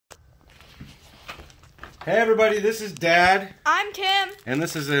Hey everybody, this is Dad. I'm Tim. And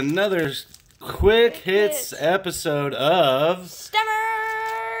this is another Quick Hits episode of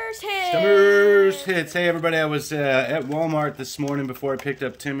Stemmers Hits. Stemmers Hits. Hey everybody, I was at Walmart this morning before I picked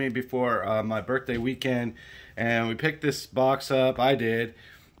up Timmy before my birthday weekend. And we picked this box up, I did.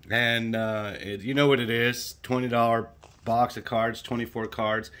 And you know what it is, $20 box of cards, 24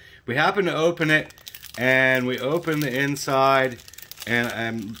 cards. We happened to open it and we opened the inside. And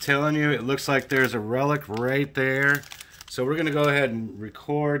I'm telling you, it looks like there's a relic right there. So we're going to go ahead and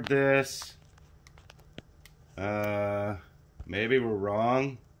record this. Maybe we're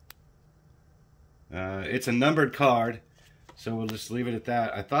wrong. It's a numbered card. So we'll just leave it at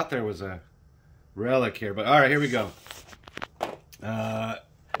that. I thought there was a relic here. But alright, here we go.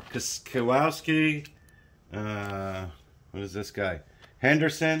 Kowalski. What is this guy?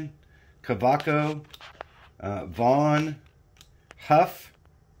 Henderson. Cavaco. Vaughn. Huff,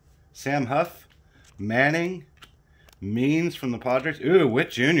 Sam Huff, Manning, Means from the Padres. Ooh, Witt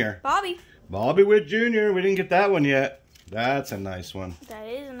Jr. Bobby Witt Jr. We didn't get that one yet. That's a nice one. That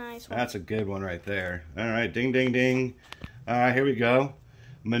is a nice one. That's a good one right there. All right, ding, ding, ding. All right, here we go.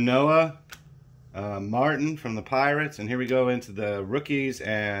 Manoah, Martin from the Pirates. And here we go into the rookies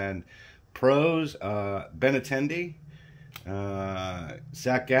and pros. Benintendi,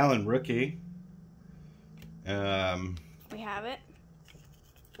 Zach Gallen, rookie. We have it.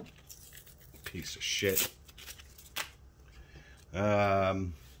 Piece of shit.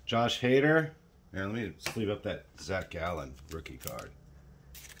 Josh Hader. Here, let me sleeve up that Zach Gallen rookie card.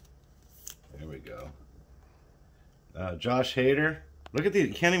 There we go. Josh Hader. Look at these.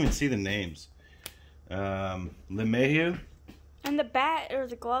 You can't even see the names. LeMahieu. And the bat or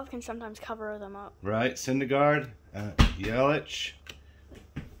the glove can sometimes cover them up. Right. Syndergaard. Yelich.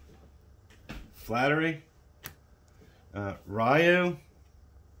 Flattery. Ryu.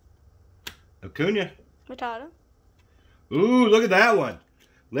 Acuna. Matata. Ooh, look at that one.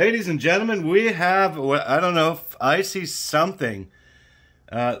 Ladies and gentlemen, we have, I don't know, if I see something.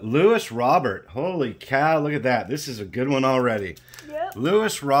 Luis Robert. Holy cow, look at that. This is a good one already. Yep.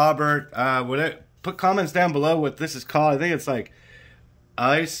 Luis Robert. Put comments down below what this is called. I think it's like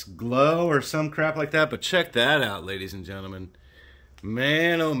Ice Glow or some crap like that. But check that out, ladies and gentlemen.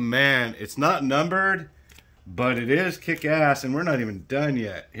 Man, oh man. It's not numbered, but it is kick-ass, and we're not even done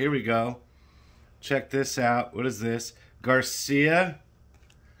yet. Here we go. Check this out. What is this? Garcia.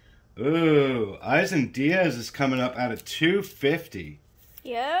 Ooh, Eisen Diaz is coming up out of 250.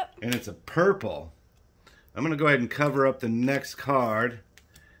 Yep. And it's a purple. I'm going to go ahead and cover up the next card.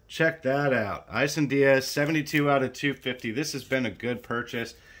 Check that out. Eisen Diaz, 72 out of 250. This has been a good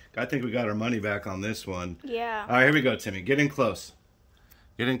purchase. I think we got our money back on this one. Yeah. All right, here we go, Timmy. Get in close.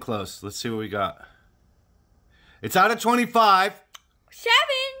 Get in close. Let's see what we got. It's out of 25. 7.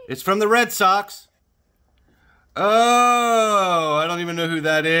 It's from the Red Sox. Oh, I don't even know who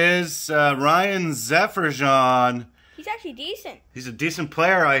that is. Ryan Zefferson. He's actually decent. He's a decent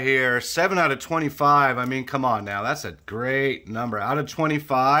player, I hear. 7 out of 25. I mean, come on now. That's a great number. Out of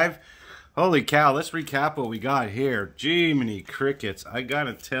 25. Holy cow. Let's recap what we got here. Jiminy crickets. I got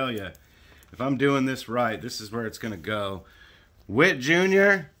to tell you, if I'm doing this right, this is where it's going to go. Witt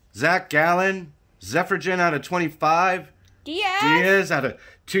Jr., Zach Gallen, Zefferson out of 25. Diaz out of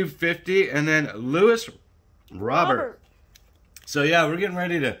 250. And then Luis Robert. So yeah, we're getting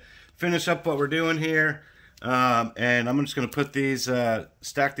ready to finish up what we're doing here. And I'm just going to put these,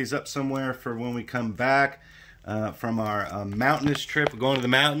 stack these up somewhere for when we come back from our mountainous trip. We're going to the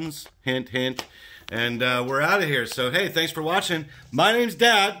mountains. Hint, hint. And we're out of here. So hey, thanks for watching. My name's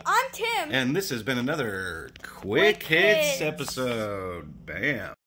Dad. I'm Tim. And this has been another Quick Hits episode. Bam.